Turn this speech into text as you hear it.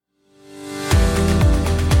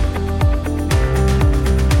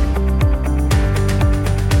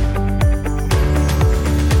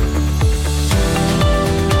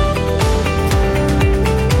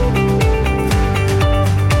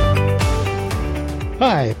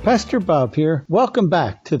Hi, Pastor Bob here. Welcome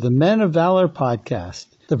back to the Men of Valor podcast.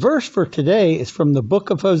 The verse for today is from the book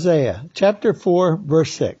of Hosea, chapter 4,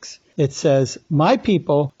 verse 6. It says, "My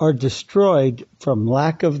people are destroyed from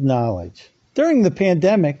lack of knowledge." During the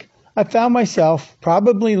pandemic, I found myself,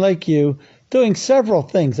 probably like you, doing several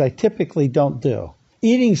things I typically don't do.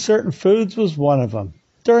 Eating certain foods was one of them.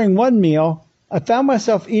 During one meal, I found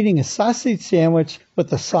myself eating a sausage sandwich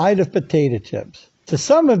with a side of potato chips. To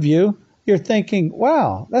some of you, you're thinking,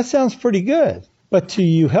 wow, that sounds pretty good. But to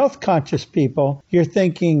you health-conscious people, you're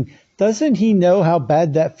thinking, doesn't he know how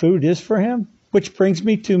bad that food is for him? Which brings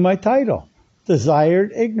me to my title,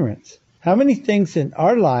 Desired Ignorance. How many things in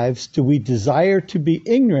our lives do we desire to be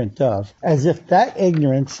ignorant of, as if that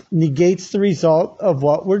ignorance negates the result of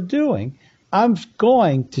what we're doing? I'm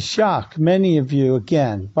going to shock many of you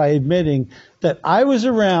again by admitting that I was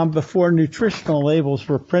around before nutritional labels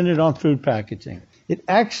were printed on food packaging. It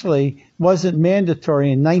actually wasn't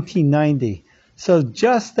mandatory in 1990, so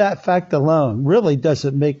just that fact alone really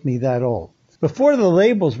doesn't make me that old. Before the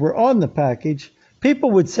labels were on the package,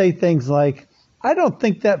 people would say things like, I don't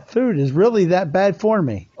think that food is really that bad for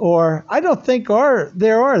me, or I don't think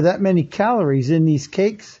there are that many calories in these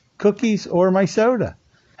cakes, cookies, or my soda.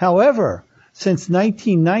 However, since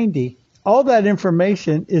 1990, all that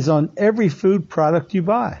information is on every food product you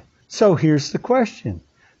buy. So here's the question.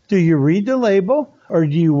 Do you read the label, or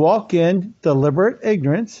do you walk in deliberate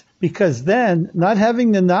ignorance? Because then not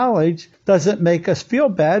having the knowledge doesn't make us feel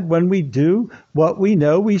bad when we do what we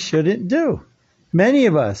know we shouldn't do. Many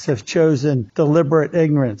of us have chosen deliberate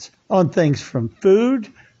ignorance on things from food,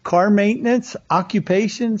 car maintenance,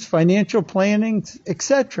 occupations, financial planning,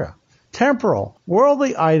 etc. Temporal,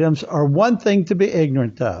 worldly items are one thing to be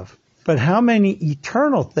ignorant of. But how many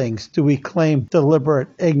eternal things do we claim deliberate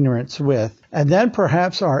ignorance with? And then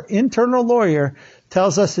perhaps our internal lawyer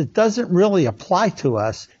tells us it doesn't really apply to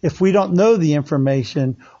us if we don't know the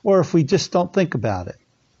information or if we just don't think about it.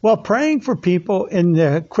 While praying for people in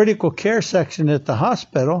the critical care section at the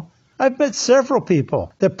hospital, I've met several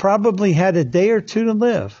people that probably had a day or two to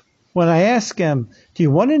live. When I ask them, do you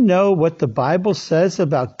want to know what the Bible says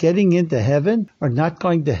about getting into heaven or not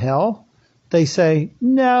going to hell? They say,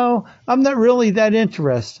 no, I'm not really that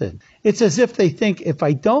interested. It's as if they think if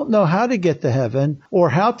I don't know how to get to heaven or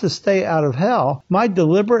how to stay out of hell, my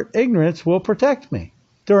deliberate ignorance will protect me.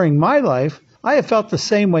 During my life, I have felt the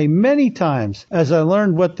same way many times as I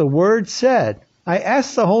learned what the Word said. I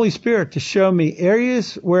asked the Holy Spirit to show me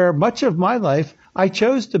areas where much of my life I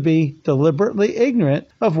chose to be deliberately ignorant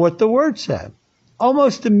of what the Word said.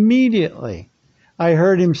 Almost immediately, I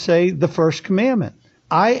heard him say the first commandment.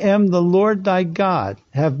 I am the Lord thy God.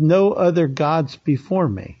 Have no other gods before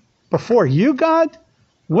me. Before you, God?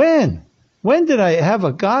 When? When did I have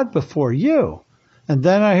a God before you? And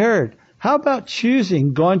then I heard, how about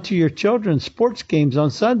choosing going to your children's sports games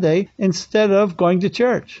on Sunday instead of going to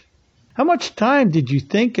church? How much time did you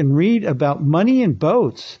think and read about money and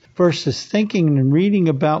boats versus thinking and reading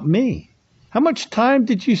about me? How much time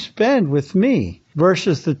did you spend with me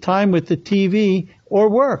versus the time with the TV or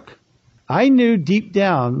work? I knew deep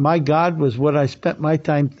down my God was what I spent my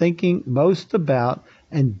time thinking most about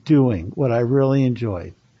and doing what I really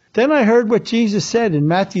enjoyed. Then I heard what Jesus said in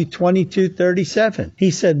Matthew 22:37.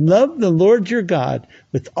 He said, love the Lord your God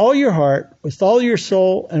with all your heart, with all your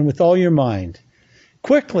soul, and with all your mind.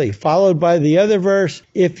 Quickly followed by the other verse,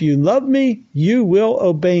 if you love me, you will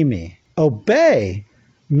obey me. Obey?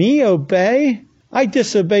 Me obey? I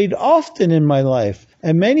disobeyed often in my life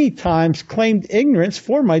and many times claimed ignorance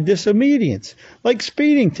for my disobedience, like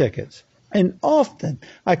speeding tickets. And often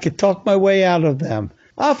I could talk my way out of them.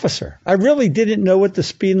 Officer, I really didn't know what the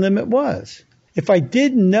speed limit was. If I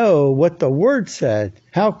didn't know what the Word said,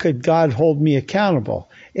 how could God hold me accountable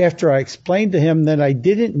after I explained to him that I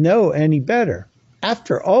didn't know any better?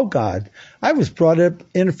 After all, God, I was brought up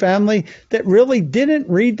in a family that really didn't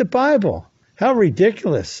read the Bible. How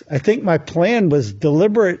ridiculous. I think my plan was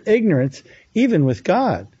deliberate ignorance, even with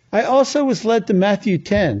God. I also was led to Matthew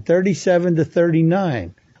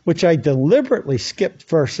 10:37-39, which I deliberately skipped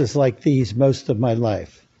verses like these most of my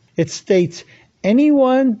life. It states,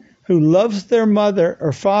 anyone who loves their mother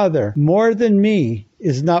or father more than me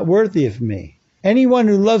is not worthy of me. Anyone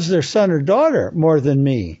who loves their son or daughter more than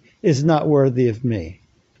me is not worthy of me.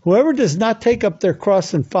 Whoever does not take up their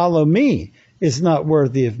cross and follow me is not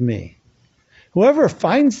worthy of me. Whoever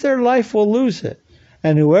finds their life will lose it,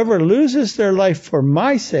 and whoever loses their life for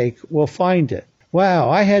my sake will find it. Wow,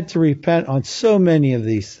 I had to repent on so many of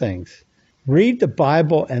these things. Read the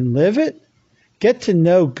Bible and live it? Get to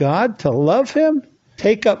know God to love him?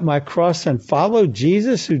 Take up my cross and follow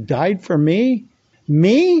Jesus who died for me?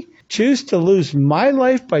 Me? choose to lose my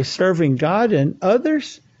life by serving God and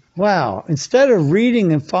others? Wow, instead of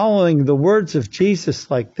reading and following the words of Jesus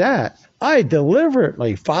like that, I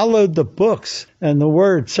deliberately followed the books and the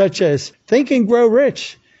words such as Think and Grow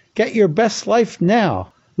Rich, Get Your Best Life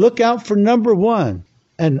Now, Look Out for Number One,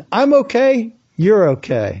 and I'm okay, you're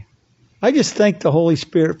okay. I just thank the Holy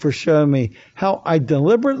Spirit for showing me how I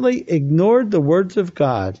deliberately ignored the words of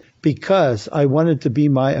God because I wanted to be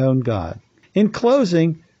my own God. In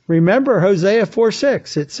closing, remember Hosea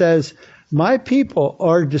 4:6. It says, my people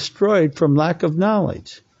are destroyed from lack of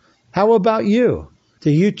knowledge. How about you? Do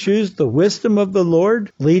you choose the wisdom of the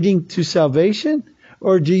Lord leading to salvation?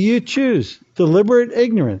 Or do you choose deliberate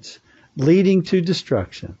ignorance leading to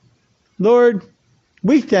destruction? Lord,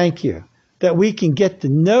 we thank you that we can get to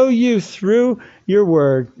know you through your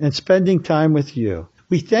word and spending time with you.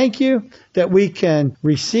 We thank you that we can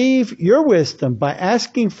receive your wisdom by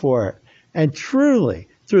asking for it and truly,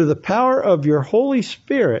 through the power of your Holy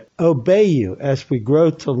Spirit, obey you as we grow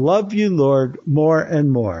to love you, Lord, more and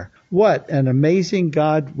more. What an amazing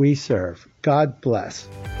God we serve. God bless.